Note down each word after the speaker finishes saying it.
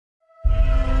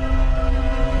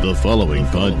The following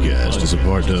podcast is a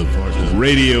part of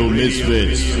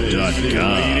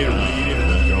RadioMisfits.com.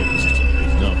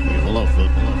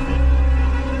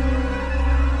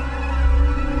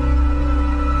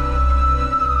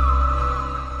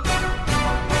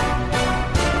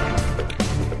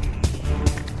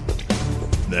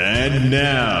 And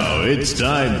now it's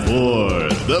time for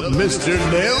the Mr.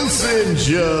 Nailsin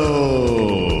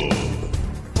Show.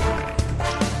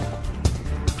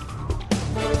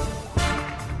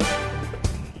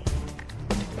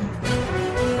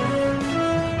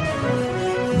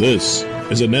 This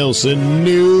is a Nailsin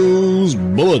News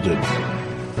Bulletin.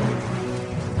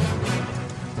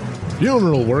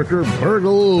 Funeral worker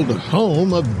burgled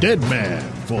home of Deadman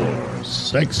for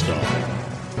sex doll.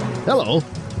 Hello,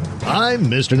 I'm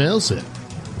Mr. Nailsin.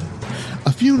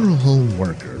 A funeral home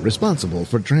worker responsible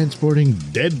for transporting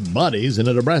dead bodies in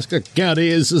a Nebraska county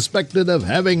is suspected of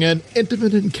having an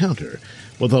intimate encounter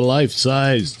with a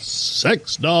life-sized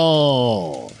sex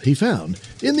doll he found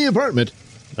in the apartment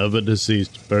of a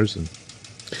deceased person.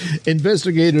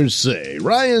 Investigators say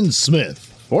Ryan Smith,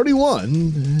 41,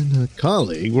 and a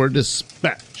colleague were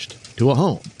dispatched to a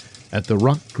home at the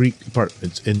Rock Creek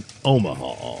Apartments in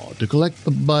Omaha to collect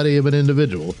the body of an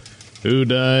individual who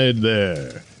died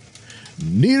there.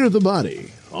 Near the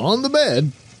body, on the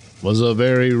bed, was a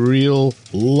very real,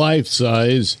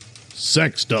 life-size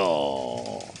sex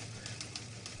doll.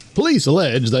 Police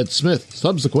allege that Smith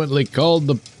subsequently called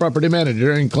the property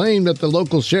manager and claimed that the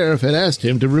local sheriff had asked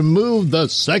him to remove the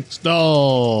sex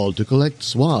doll to collect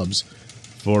swabs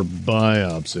for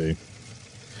biopsy.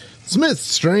 Smith's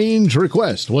strange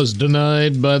request was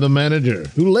denied by the manager,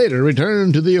 who later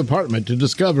returned to the apartment to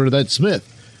discover that Smith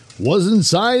was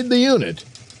inside the unit,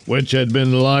 which had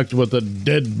been locked with a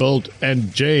deadbolt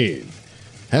and chain.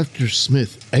 After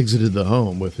Smith exited the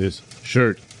home with his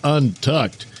shirt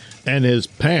untucked and his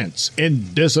pants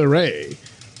in disarray,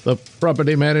 the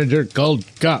property manager called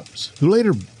cops, who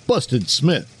later busted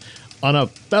Smith on a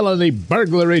felony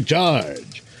burglary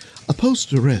charge. A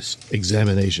post-arrest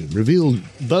examination revealed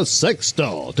the sex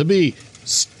doll to be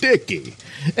sticky,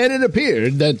 and it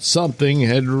appeared that something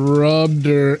had rubbed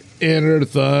her inner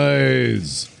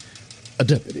thighs. A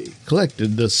deputy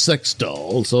collected the sex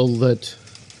doll so that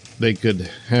they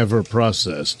could have her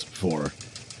processed for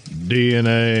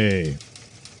DNA.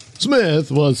 Smith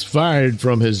was fired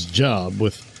from his job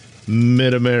with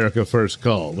Mid-America First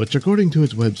Call, which, according to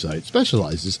its website,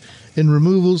 specializes in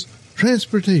removals,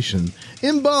 transportation,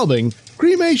 embalming,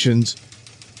 cremations,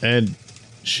 and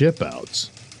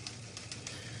ship-outs.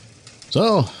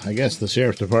 So, I guess the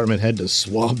sheriff's department had to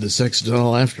swab the sex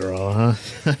doll after all, huh?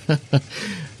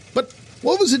 But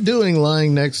what was it doing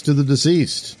lying next to the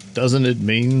deceased? Doesn't it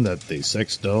mean that the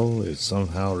sex doll is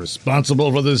somehow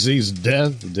responsible for the deceased's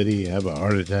death? Did he have a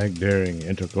heart attack during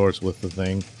intercourse with the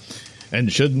thing?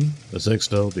 And shouldn't the sex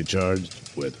doll be charged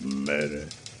with murder?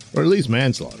 Or at least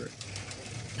manslaughter?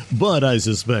 But I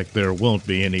suspect there won't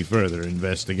be any further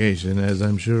investigation, as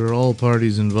I'm sure all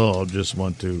parties involved just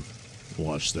want to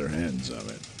wash their hands of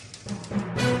it.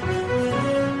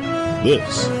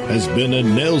 This has been a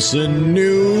Nailsin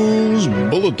News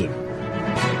Bulletin.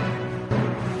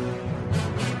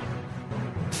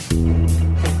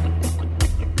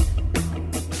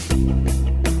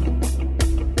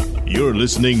 You're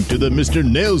listening to the Mr.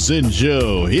 Nailsin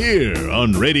Show here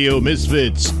on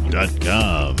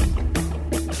RadioMisfits.com.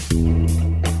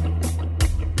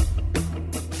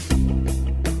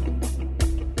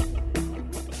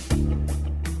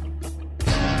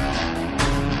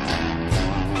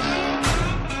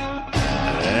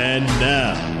 And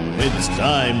now it's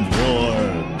time for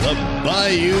the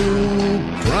Bayou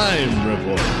Crime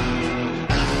Report.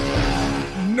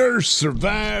 Nurse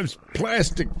survives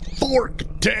plastic fork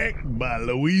attack by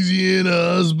Louisiana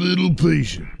hospital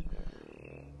patient.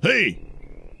 Hey,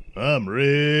 I'm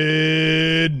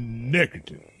Red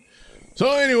Neckerton.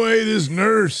 So anyway, this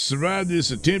nurse survived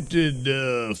this attempted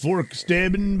fork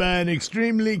stabbing by an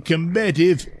extremely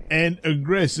combative and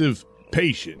aggressive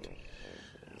patient.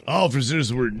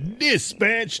 Officers were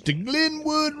dispatched to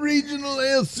Glenwood Regional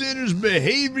Health Center's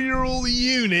behavioral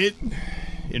unit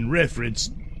in reference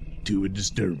to a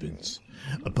disturbance.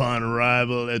 Upon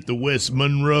arrival at the West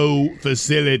Monroe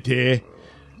facility,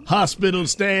 hospital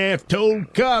staff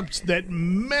told cops that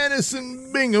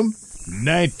Madison Bingham,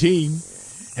 19,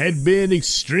 had been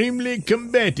extremely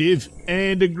combative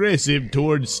and aggressive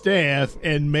towards staff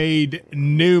and made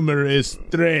numerous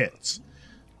threats.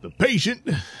 The patient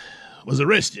was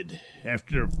arrested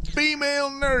after a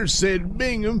female nurse said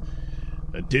Bingham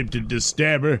attempted to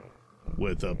stab her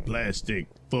with a plastic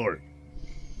fork.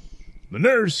 The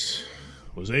nurse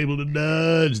was able to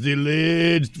dodge the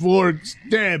alleged fork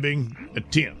stabbing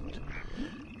attempt.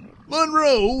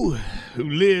 Monroe, who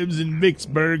lives in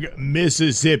Vicksburg,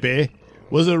 Mississippi,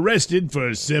 was arrested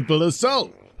for simple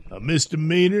assault, a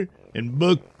misdemeanor, and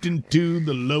booked into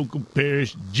the local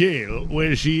parish jail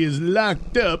where she is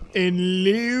locked up in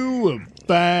lieu of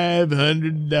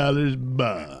 $500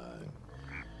 bond.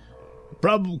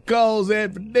 Probable cause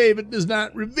affidavit does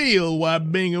not reveal why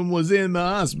Bingham was in the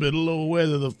hospital or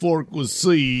whether the fork was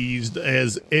seized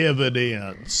as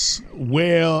evidence.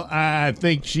 Well, I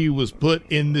think she was put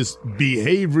in this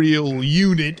behavioral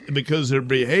unit because her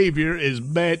behavior is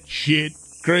batshit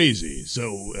crazy.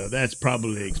 So that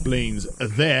probably explains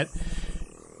that.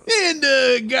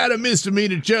 And got a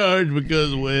misdemeanor charge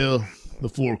because, well, the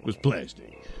fork was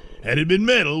plastic. Had it been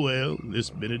metal, well, this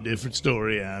had been a different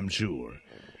story, I'm sure.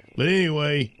 But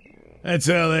anyway, that's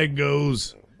how that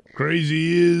goes.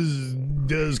 Crazy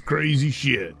does crazy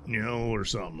shit, you know, or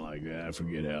something like that. I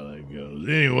forget how that goes.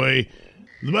 Anyway,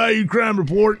 the Bayou Crime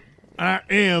Report, I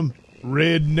am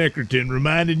Red Neckerton,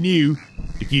 reminding you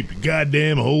to keep your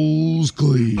goddamn holes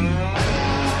clean.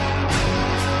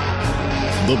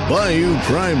 The Bayou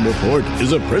Crime Report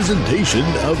is a presentation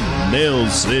of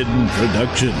Nailsin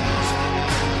Productions.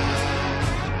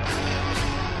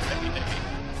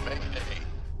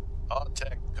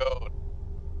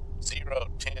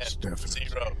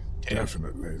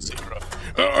 Definitely.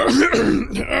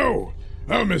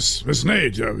 Miss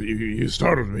Nate, you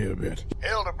startled me a bit.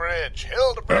 Hildebridge.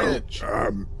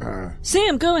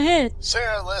 Sam, go ahead.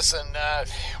 Sarah, listen,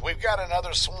 we've got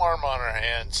another swarm on our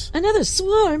hands. Another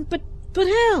swarm? But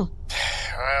how?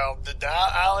 Well,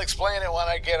 I'll explain it when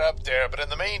I get up there, but in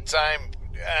the meantime,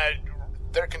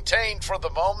 they're contained for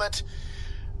the moment,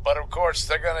 but of course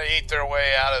they're going to eat their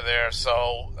way out of there,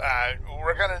 so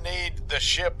we're going to need the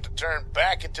ship to turn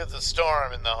back into the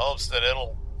storm in the hopes that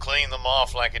it'll clean them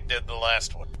off like it did the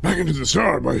last one. Back into the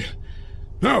storm, boy?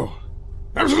 No,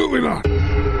 absolutely not.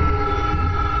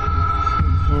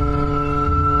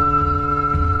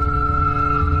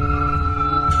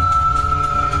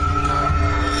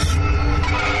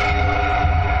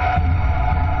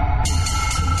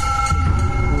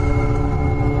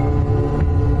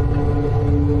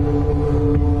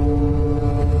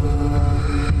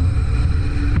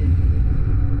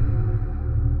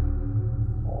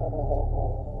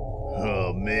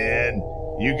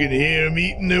 You can hear them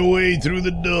eating their way through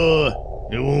the door.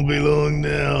 It won't be long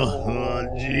now. Oh,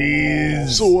 jeez.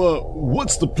 So,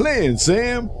 what's the plan,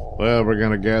 Sam? Well, we're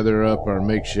gonna gather up our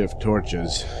makeshift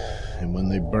torches, and when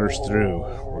they burst through,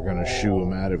 we're gonna shoo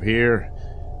them out of here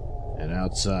and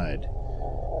outside, in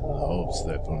the hopes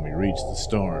that when we reach the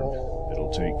storm,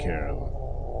 it'll take care of them.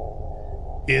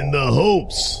 In the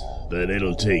hopes that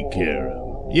it'll take care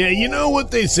of them. Yeah, you know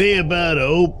what they say about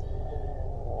hope?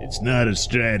 It's not a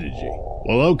strategy.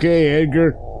 Well, okay,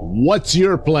 Edgar. What's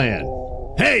your plan?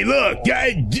 Hey, look,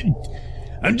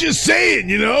 I'm just saying,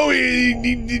 you know,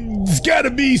 it's got to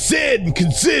be said and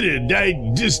considered.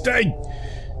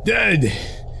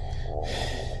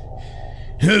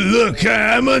 Look,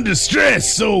 I'm under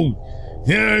stress, so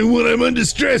when I'm under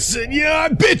stress, I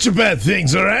bitch about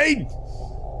things, all right?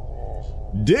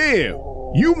 Damn,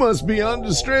 you must be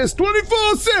under stress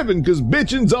 24/7, because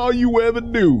bitching's all you ever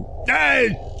do.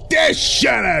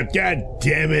 Shut up, god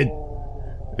damn it.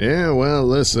 Yeah, well,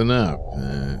 listen up.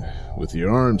 With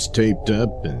your arms taped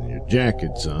up and your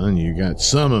jackets on, you got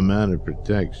some amount of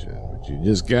protection. But you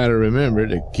just gotta remember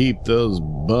to keep those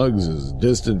bugs as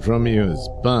distant from you as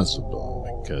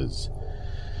possible, because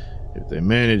if they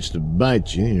manage to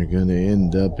bite you, you're gonna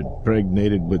end up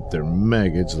impregnated with their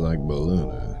maggots like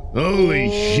Balluna. Holy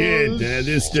shit,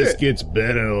 this just gets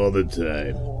better all the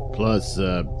time. Plus,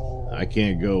 I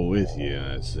can't go with you,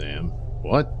 Sam.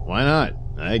 What? Why not?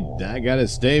 I gotta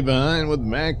stay behind with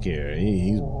Mac here.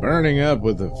 He's burning up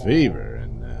with a fever,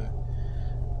 and,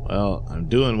 well, I'm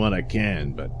doing what I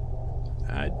can, but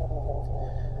I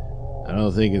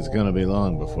don't think it's gonna be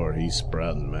long before he's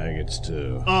sprouting maggots,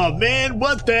 too. Oh, man,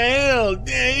 what the hell?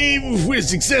 Even if we're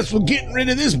successful getting rid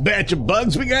of this batch of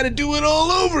bugs, we gotta do it all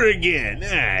over again.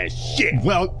 Shit.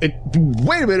 Well,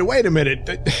 wait a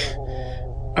minute.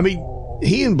 I mean,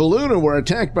 he and Balluna were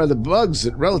attacked by the bugs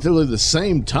at relatively the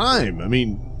same time. I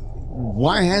mean,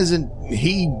 why hasn't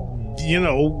he,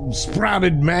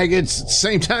 sprouted maggots at the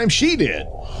same time she did?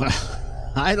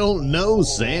 I don't know,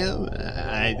 Sam.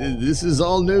 This is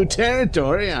all new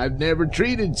territory. I've never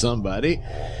treated somebody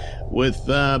with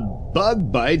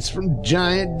bug bites from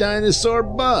giant dinosaur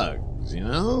bugs,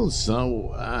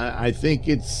 So I think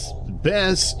it's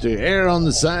best to err on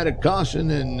the side of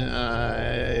caution and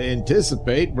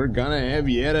anticipate we're gonna have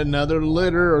yet another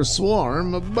litter or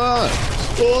swarm of bugs.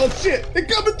 Oh, shit. They're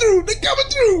coming through. They're coming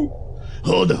through.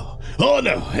 Oh no. Oh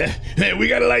no. Hey, we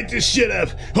gotta light this shit up.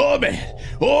 Oh man.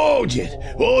 Oh shit.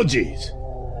 Oh jeez.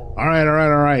 All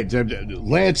right.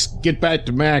 Lance, get back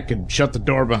to Mac and shut the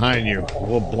door behind you.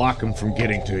 We'll block them from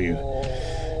getting to you.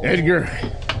 Edgar,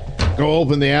 go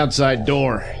open the outside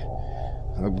door.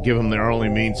 I'll give them their only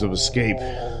means of escape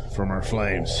from our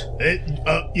flames.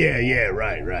 Yeah,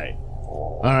 right.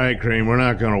 All right, Cream, we're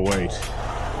not gonna wait.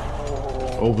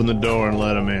 Open the door and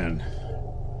let them in.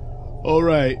 All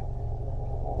right.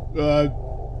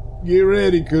 Get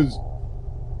ready, 'cause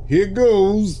here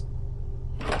goes.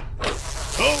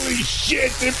 Holy shit,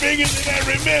 they're bigger than I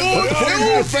remember. Get in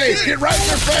their face. Get right in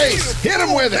their face. Hit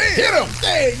them with it. Hit them.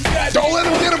 Don't let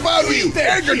them get above you.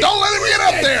 Edgar, don't let him get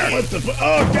up there. What the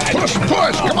oh, God. Push.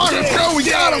 Come on, let's go. We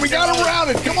got him. We got him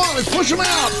routed. Come on, let's push him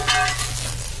out.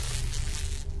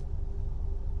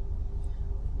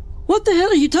 What the hell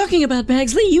are you talking about,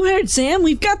 Bagsley? You heard Sam.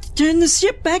 We've got to turn the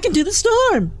ship back into the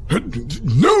storm.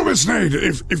 No, Miss Nate.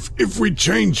 If we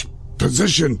change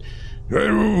position,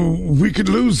 we could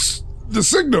lose the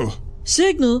signal.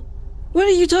 Signal? What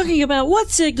are you talking about?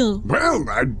 What signal? Well,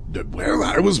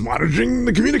 I was monitoring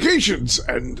the communications,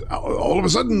 and all of a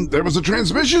sudden there was a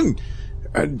transmission.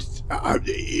 And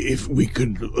if we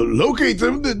could locate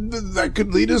them, that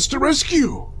could lead us to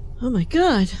rescue. Oh my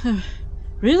God.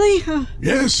 Really?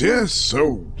 Yes.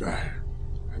 So,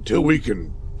 until we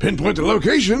can pinpoint the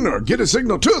location or get a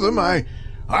signal to them, I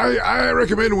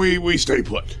recommend we stay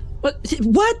put.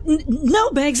 What? No,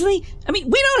 Bagsley. I mean,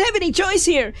 we don't have any choice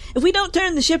here. If we don't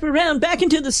turn the ship around back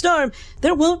into the storm,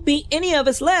 there won't be any of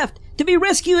us left to be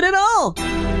rescued at all.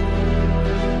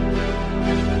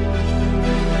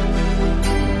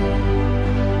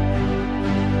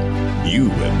 You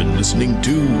have been listening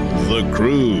to The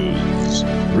Cruise,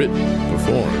 written,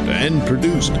 performed, and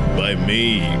produced by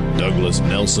me, Douglas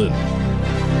Nailsin.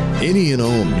 Any and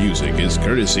all music is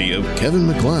courtesy of Kevin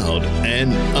MacLeod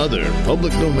and other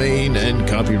public domain and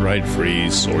copyright-free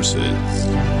sources.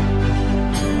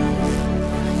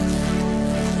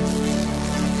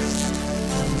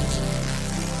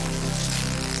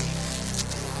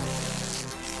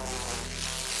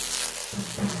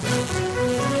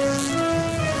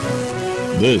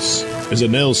 This is a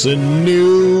Nailsin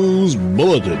News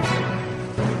Bulletin.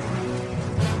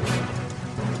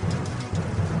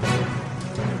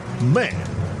 Man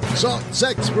sought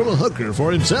sex from a hooker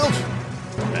for himself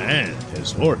and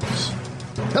his horse.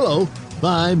 Hello,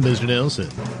 I'm Mr.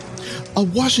 Nailsin. A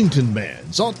Washington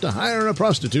man sought to hire a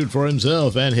prostitute for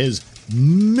himself and his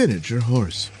miniature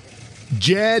horse.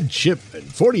 Jad Shipman,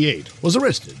 48, was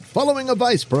arrested following a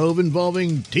vice probe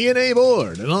involving TNA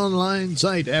Board, an online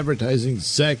site advertising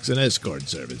sex and escort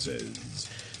services.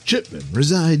 Shipman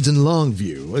resides in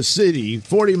Longview, a city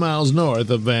 40 miles north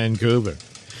of Vancouver.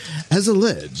 As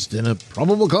alleged in a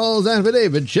probable cause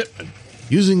affidavit, Shipman,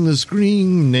 using the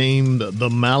screen name The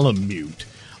Malamute,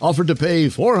 offered to pay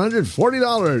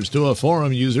 $440 to a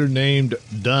forum user named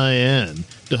Diane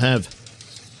to have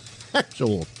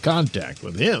actual contact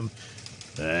with him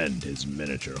and his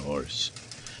miniature horse.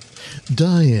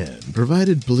 Diane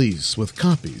provided police with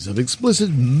copies of explicit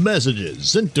messages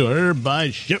sent to her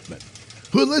by Shipman,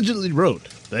 who allegedly wrote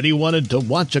that he wanted to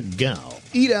watch a gal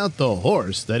eat out the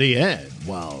horse that he had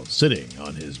while sitting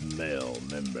on his male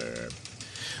member.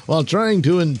 While trying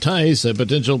to entice a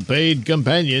potential paid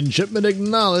companion, Shipman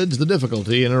acknowledged the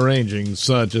difficulty in arranging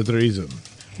such a threesome.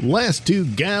 Last two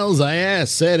gals I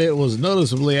asked said it was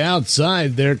noticeably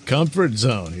outside their comfort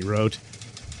zone, he wrote.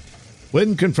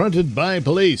 When confronted by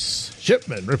police,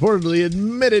 Shipman reportedly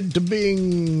admitted to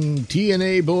being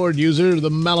TNA Board user The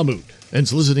Malamute and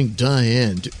soliciting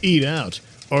Diane to eat out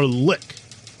or lick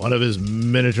one of his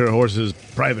miniature horse's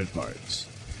private parts.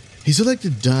 He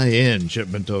selected Diane,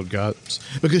 Shipman told cops,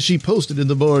 because she posted in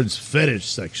the board's fetish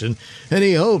section, and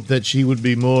he hoped that she would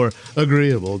be more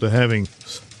agreeable to having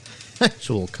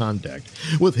sexual contact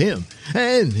with him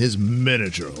and his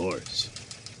miniature horse.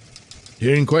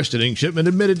 During questioning, Shipman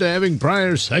admitted to having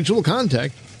prior sexual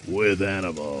contact with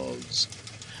animals.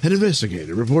 An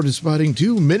investigator reported spotting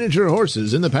two miniature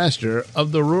horses in the pasture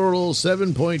of the rural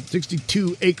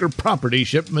 7.62-acre property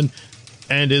Shipman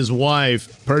and his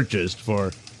wife purchased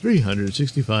for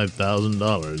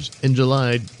 $365,000 in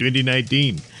July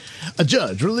 2019. A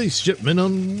judge released Shipman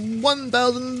on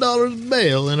 $1,000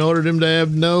 bail and ordered him to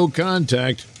have no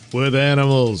contact with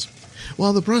animals.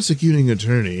 While the prosecuting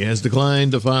attorney has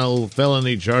declined to file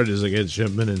felony charges against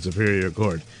Shipman in Superior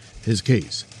Court, his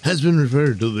case has been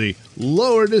referred to the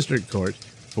lower district court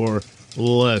for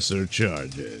lesser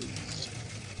charges.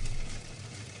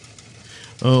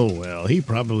 Oh, well, he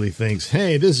probably thinks,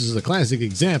 hey, this is a classic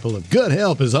example of good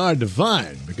help is hard to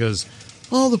find, because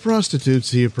all the prostitutes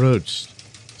he approached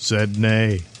said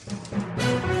nay.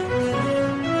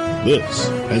 This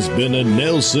has been a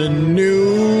Nailsin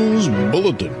News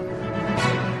Bulletin.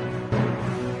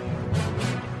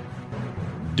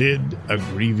 Did a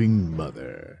grieving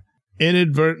mother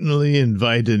inadvertently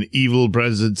invite an evil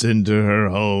presence into her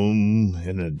home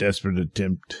in a desperate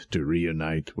attempt to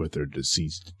reunite with her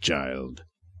deceased child?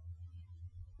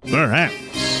 Perhaps,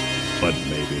 but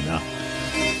maybe not.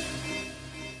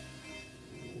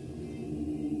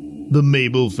 The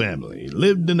Mabel family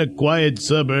lived in a quiet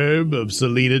suburb of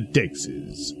Salina,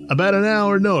 Texas, about an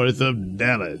hour north of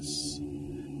Dallas.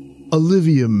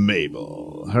 Olivia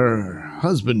Mabel, her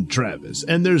husband Travis,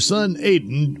 and their son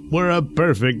Aiden were a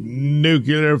perfect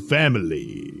nuclear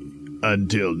family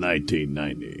until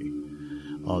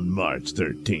 1990. On March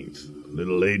 13th,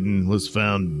 little Aiden was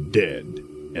found dead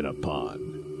in a pond,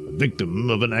 a victim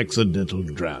of an accidental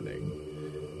drowning.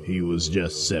 He was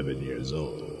just 7 years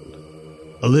old.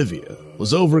 Olivia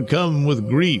was overcome with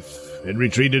grief and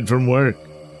retreated from work,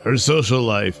 her social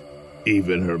life,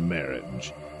 even her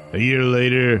marriage. A year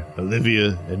later,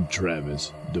 Olivia and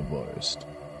Travis divorced.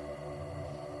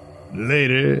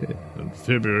 Later, on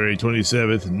February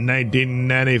 27th,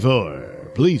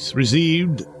 1994, police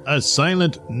received a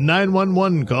silent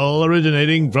 911 call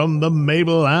originating from the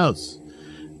Mabel house.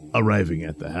 Arriving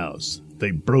at the house, they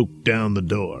broke down the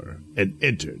door and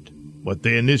entered what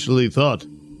they initially thought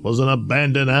was an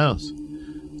abandoned house.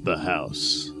 The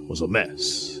house was a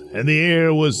mess, and the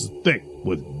air was thick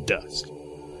with dust.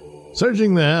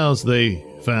 Searching the house, they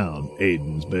found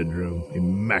Aiden's bedroom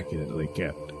immaculately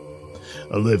kept.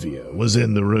 Olivia was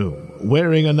in the room,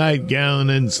 wearing a nightgown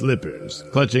and slippers,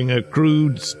 clutching a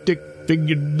crude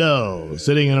stick-figured doll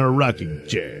sitting in a rocking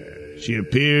chair. She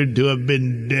appeared to have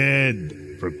been dead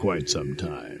for quite some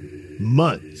time,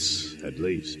 months at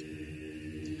least.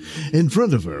 In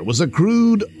front of her was a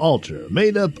crude altar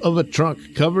made up of a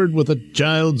trunk covered with a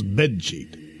child's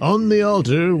bedsheet. On the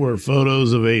altar were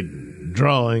photos of Aiden,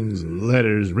 drawings,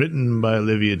 letters written by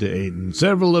Olivia to Aiden,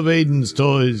 several of Aiden's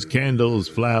toys, candles,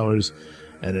 flowers,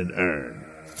 and an urn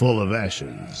full of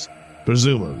ashes,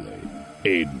 presumably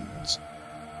Aiden's.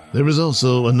 There was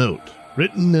also a note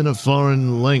written in a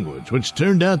foreign language, which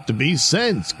turned out to be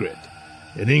Sanskrit.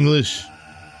 In English,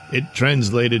 it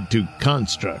translated to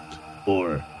construct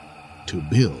or to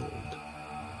build.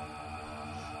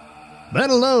 That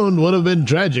alone would have been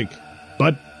tragic,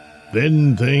 but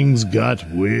then things got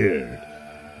weird.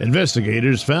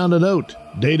 Investigators found a note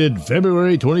dated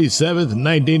February 27th,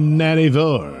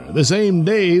 1994, the same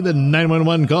day the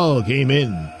 911 call came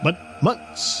in, but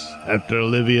months after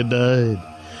Olivia died,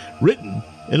 written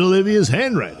in Olivia's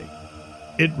handwriting.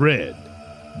 It read,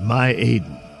 "My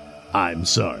Aiden, I'm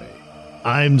sorry.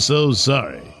 I'm so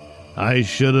sorry. I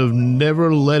should have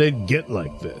never let it get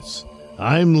like this.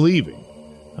 I'm leaving.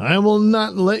 I will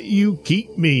not let you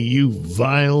keep me, you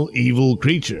vile, evil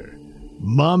creature.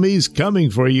 Mommy's coming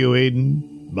for you,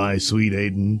 Aiden. My sweet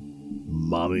Aiden.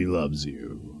 Mommy loves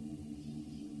you."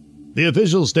 The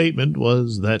official statement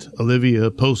was that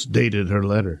Olivia post-dated her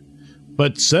letter,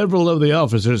 but several of the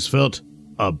officers felt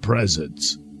a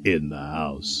presence in the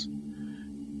house,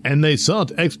 and they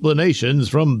sought explanations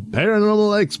from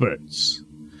paranormal experts.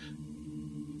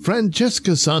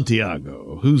 Francesca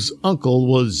Santiago, whose uncle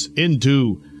was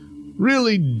into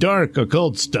really dark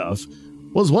occult stuff,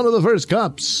 was one of the first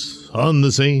cops on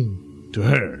the scene. To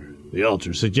her, the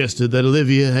altar suggested that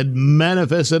Olivia had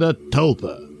manifested a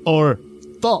tulpa, or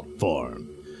thought form.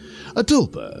 A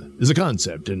tulpa is a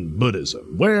concept in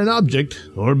Buddhism where an object,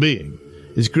 or being,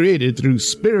 is created through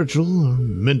spiritual or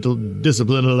mental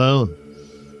discipline alone.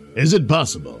 Is it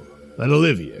possible that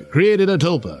Olivia created a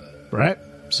tulpa, perhaps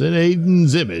in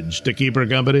Aiden's image, to keep her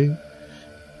company?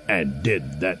 And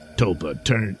did that tulpa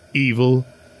turn evil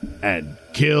and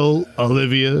kill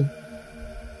Olivia?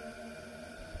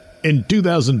 In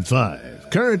 2005,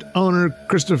 current owner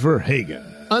Christopher Hagen,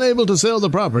 unable to sell the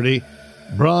property,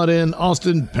 brought in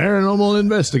Austin paranormal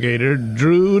investigator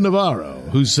Drew Navarro,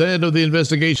 who said of the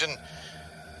investigation, "In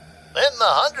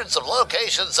the hundreds of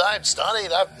locations I've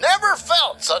studied, I've never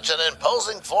felt such an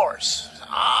imposing force.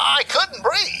 I couldn't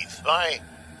breathe.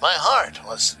 My heart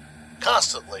was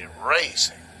constantly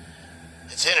racing.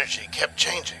 Its energy kept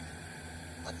changing,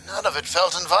 but none of it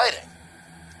felt inviting.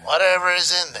 Whatever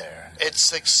is in there,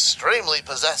 it's extremely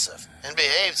possessive and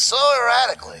behaves so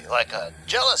erratically, like a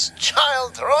jealous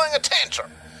child throwing a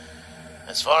tantrum.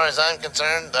 As far as I'm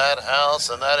concerned, that house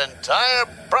and that entire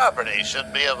property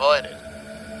should be avoided.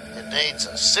 It needs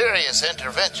a serious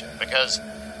intervention because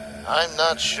I'm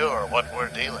not sure what we're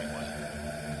dealing with."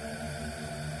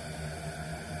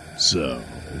 So,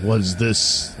 was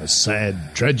this a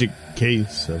sad, tragic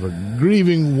case of a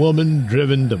grieving woman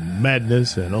driven to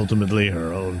madness and ultimately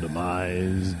her own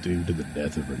demise due to the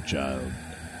death of her child?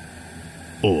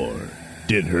 Or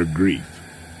did her grief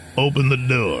open the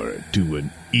door to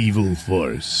an evil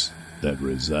force that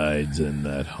resides in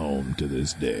that home to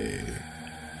this day?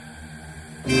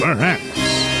 Perhaps,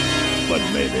 but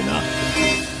maybe not.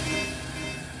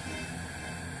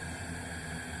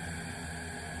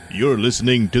 You're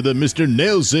listening to the Mr.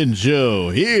 Nailsin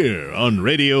Show here on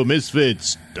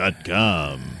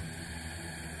RadioMisfits.com.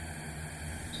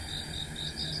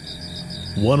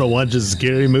 Want to watch a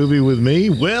scary movie with me?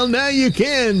 Well, now you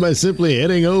can by simply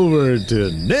heading over to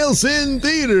Nailsin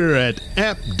Theater at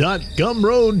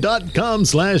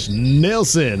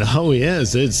app.gumroad.com/Nailsin. Oh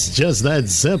yes, it's just that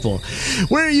simple.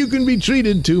 Where you can be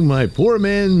treated to my poor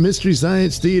man Mystery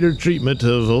Science Theater treatment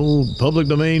of old public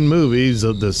domain movies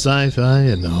of the sci-fi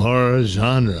and horror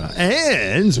genre.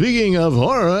 And speaking of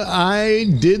horror, I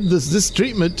did this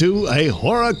treatment to a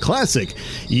horror classic.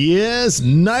 Yes,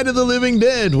 Night of the Living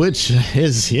Dead, which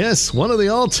is, yes, one of the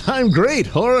all-time great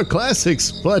horror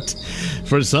classics, but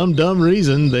for some dumb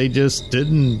reason, they just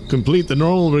didn't complete the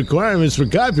normal requirements for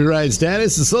copyright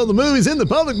status, and so the movie's in the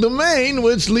public domain,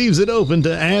 which leaves it open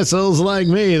to assholes like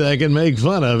me that can make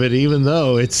fun of it, even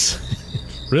though it's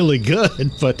really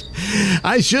good. But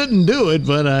I shouldn't do it,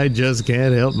 but I just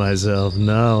can't help myself.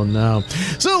 No.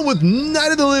 So with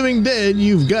Night of the Living Dead,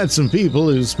 you've got some people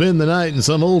who spend the night in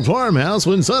some old farmhouse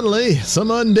when suddenly some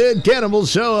undead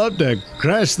cannibals show up to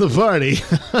crash the party.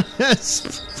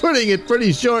 That's putting it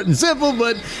pretty short and simple,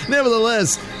 but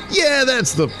nevertheless, yeah,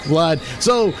 that's the plot.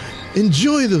 So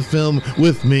enjoy the film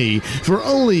with me for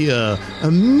only a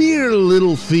mere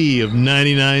little fee of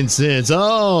 99 cents.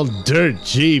 All dirt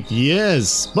cheap,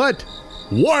 yes. But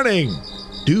warning!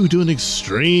 Due to an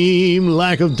extreme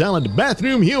lack of talent,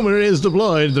 bathroom humor is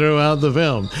deployed throughout the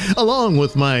film, along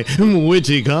with my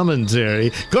witty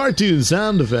commentary, cartoon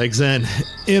sound effects, and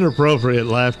inappropriate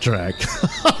laugh track.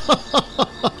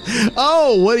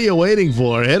 Oh, what are you waiting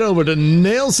for? Head over to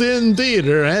Nailsin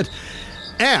Theater at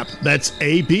that's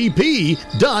app.gumroad.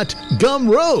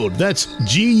 That's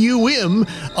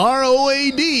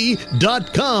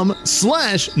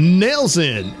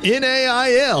GUMROAD.com/Nailsin.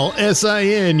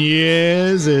 NAILSIN.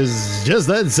 Yes, it's just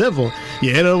that simple.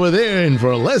 You head over there, and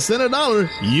for less than $1,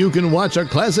 you can watch a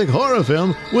classic horror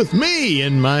film with me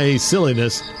and my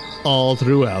silliness all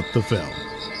throughout the film.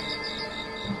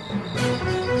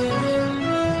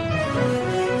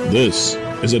 This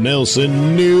is a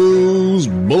Nailsin News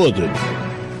Bulletin.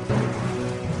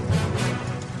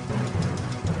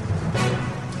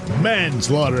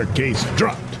 Manslaughter case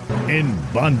dropped in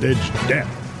bondage death.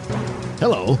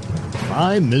 Hello,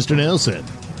 I'm Mr. Nailsin.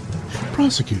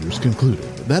 Prosecutors concluded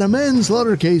that a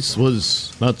manslaughter case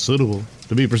was not suitable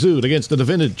to be pursued against a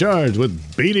defendant charged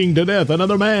with beating to death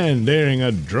another man during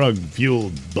a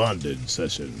drug-fueled bondage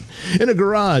session in a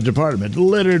garage apartment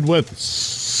littered with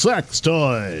sex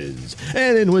toys,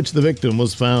 and in which the victim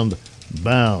was found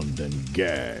bound and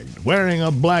gagged, wearing a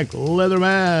black leather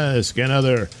mask and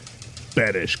other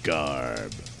fetish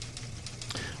garb.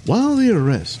 While the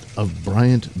arrest of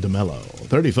Bryant DeMello,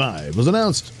 35, was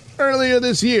announced earlier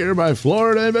this year by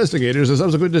Florida investigators, a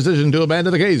subsequent decision to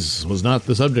abandon the case was not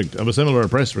the subject of a similar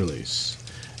press release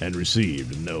and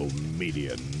received no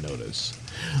media notice.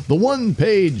 The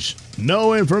one-page,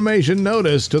 no information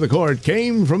notice to the court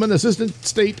came from an assistant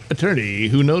state attorney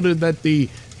who noted that the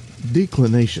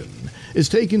declination is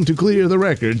taken to clear the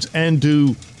records and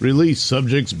to release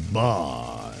subject's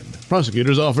bond.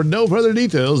 Prosecutors offered no further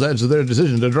details as to their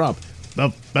decision to drop the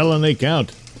felony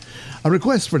count. A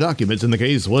request for documents in the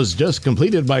case was just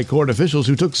completed by court officials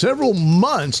who took several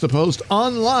months to post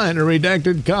online a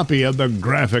redacted copy of the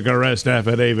graphic arrest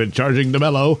affidavit charging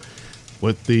DeMello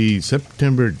with the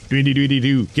September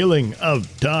 2022 killing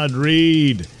of Todd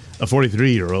Reed, a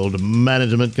 43-year-old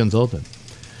management consultant.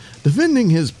 Defending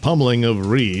his pummeling of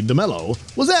Reed, DeMello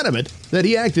was adamant that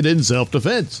he acted in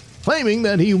self-defense, claiming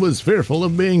that he was fearful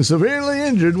of being severely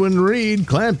injured when Reed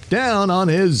clamped down on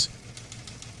his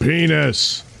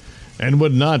penis and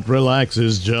would not relax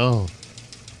his jaw.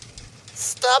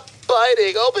 Stop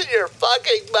biting! Open your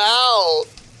fucking mouth!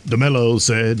 DeMello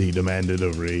said he demanded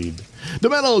of Reed.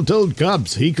 DeMello told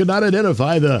cops he could not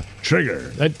identify the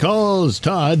trigger that caused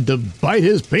Todd to bite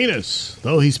his penis,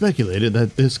 though he speculated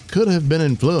that this could have been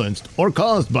influenced or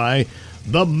caused by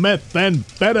the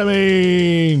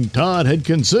methamphetamine Todd had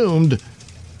consumed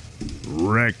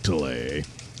rectally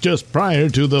just prior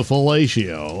to the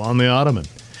fellatio on the ottoman.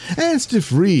 Asked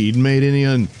if Reed made any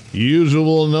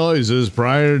unusual noises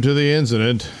prior to the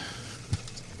incident,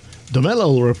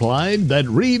 DeMello replied that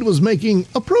Reed was making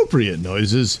appropriate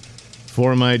noises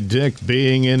for my dick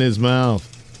being in his mouth.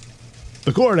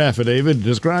 The court affidavit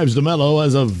describes DeMello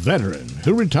as a veteran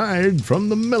who retired from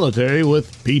the military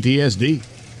with PTSD.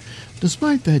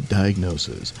 Despite that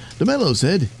diagnosis, DeMello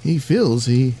said he feels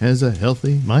he has a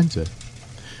healthy mindset.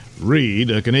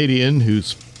 Reed, a Canadian who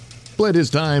split his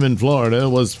time in Florida,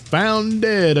 was found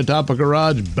dead atop a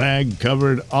garage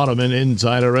bag-covered ottoman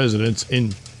inside a residence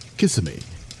in Kissimmee,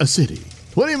 a city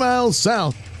 20 miles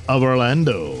south of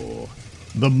Orlando.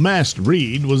 The masked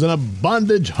Reed was in a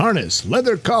bondage harness,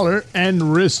 leather collar,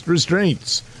 and wrist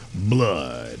restraints.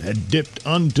 Blood had dipped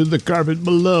onto the carpet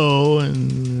below,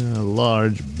 and a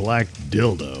large black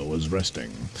dildo was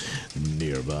resting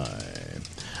nearby.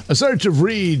 A search of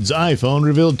Reed's iPhone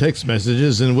revealed text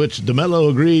messages in which DeMello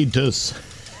agreed to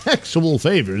sexual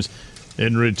favors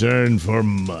in return for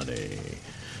money.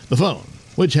 The phone,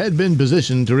 which had been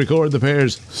positioned to record the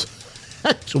pair's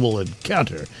sexual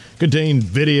encounter, contained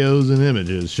videos and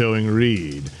images showing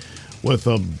Reed with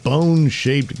a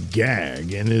bone-shaped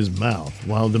gag in his mouth,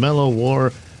 while DeMello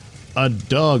wore a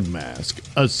dog mask,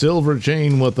 a silver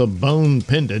chain with a bone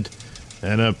pendant,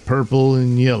 and a purple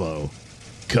and yellow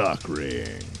cock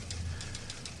ring.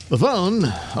 The phone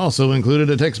also included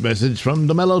a text message from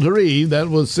DeMello to Reed that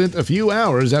was sent a few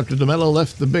hours after DeMello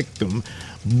left the victim,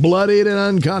 bloodied and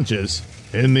unconscious,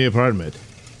 in the apartment.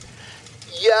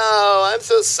 Yo, I'm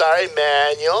so sorry,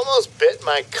 man. You almost bit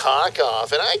my cock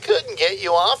off, and I couldn't get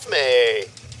you off me.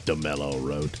 DeMello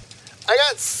wrote. I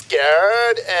got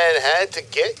scared and had to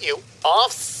get you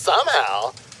off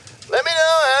somehow. Let me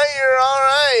know how you're all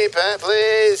right, Pat,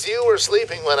 please. You were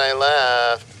sleeping when I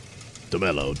left.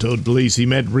 DeMello told police he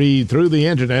met Reed through the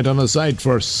internet on a site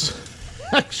for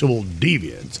sexual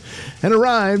deviants and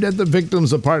arrived at the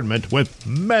victim's apartment with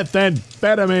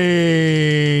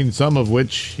methamphetamine, some of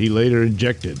which he later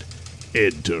injected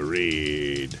into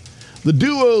Reed. The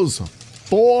duo's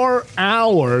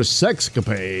 4-hour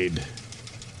sexcapade,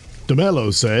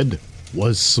 DeMello said,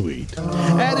 was sweet,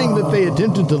 adding that they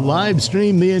attempted to live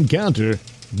stream the encounter,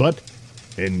 but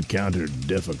encountered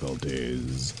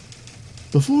difficulties.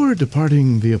 Before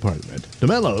departing the apartment,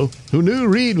 DeMello, who knew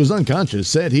Reed was unconscious,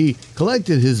 said he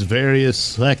collected his various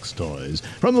sex toys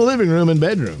from the living room and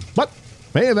bedroom, but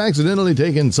may have accidentally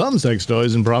taken some sex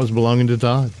toys and props belonging to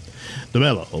Todd.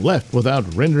 DeMello left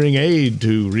without rendering aid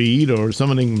to Reed or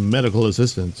summoning medical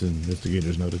assistance,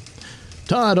 investigators noted.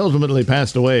 Todd ultimately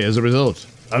passed away as a result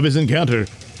of his encounter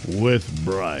with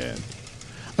Brian.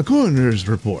 A coroner's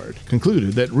report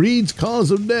concluded that Reed's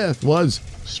cause of death was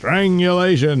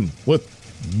strangulation with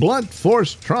blunt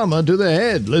force trauma to the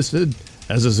head, listed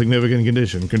as a significant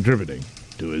condition contributing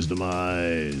to his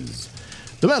demise.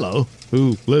 DeMello,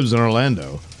 who lives in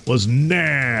Orlando, was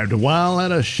nabbed while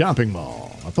at a shopping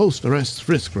mall. A post-arrest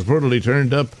frisk reportedly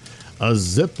turned up a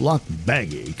Ziploc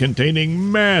baggie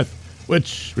containing meth,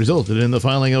 which resulted in the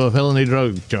filing of a felony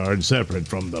drug charge separate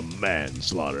from the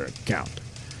manslaughter count.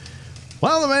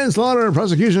 While the manslaughter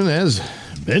prosecution has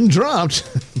been dropped,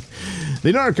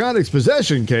 the narcotics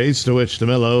possession case, to which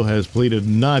DeMello has pleaded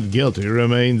not guilty,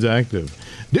 remains active.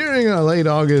 During a late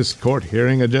August court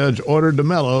hearing, a judge ordered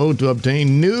DeMello to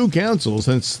obtain new counsel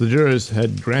since the jurist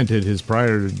had granted his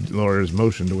prior lawyer's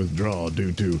motion to withdraw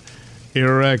due to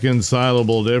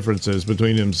irreconcilable differences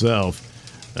between himself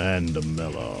and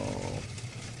DeMello.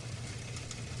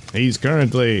 He's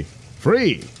currently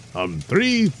free on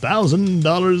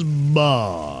 $3,000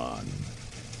 bond.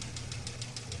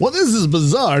 Well, this is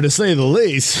bizarre, to say the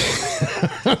least.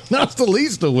 Not the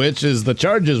least of which is the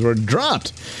charges were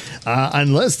dropped.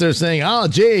 Unless they're saying, oh,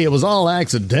 gee, it was all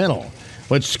accidental.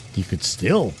 Which you could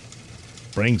still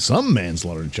bring some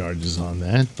manslaughter charges on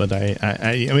that. But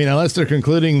I mean, unless they're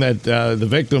concluding that the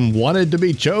victim wanted to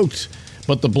be choked,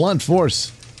 but the blunt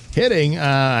force hitting,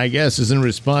 I guess, is in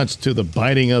response to the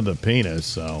biting of the penis.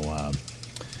 So,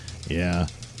 yeah.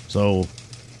 So,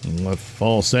 if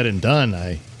all said and done,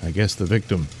 I guess the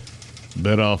victim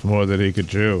bit off more than he could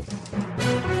chew.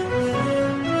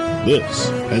 This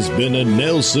has been a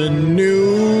Nailsin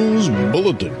News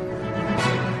Bulletin.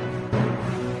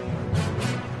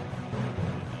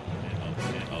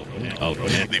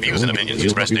 The views and opinions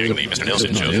expressed during the Mr.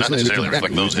 Nailsin show do not necessarily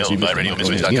reflect those held by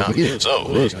RadioMisfits.com. So,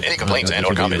 any complaints and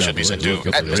or comments should be sent to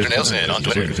 @Mr. Nailsin on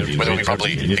Twitter, where they will be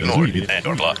promptly ignored and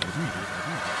or blocked.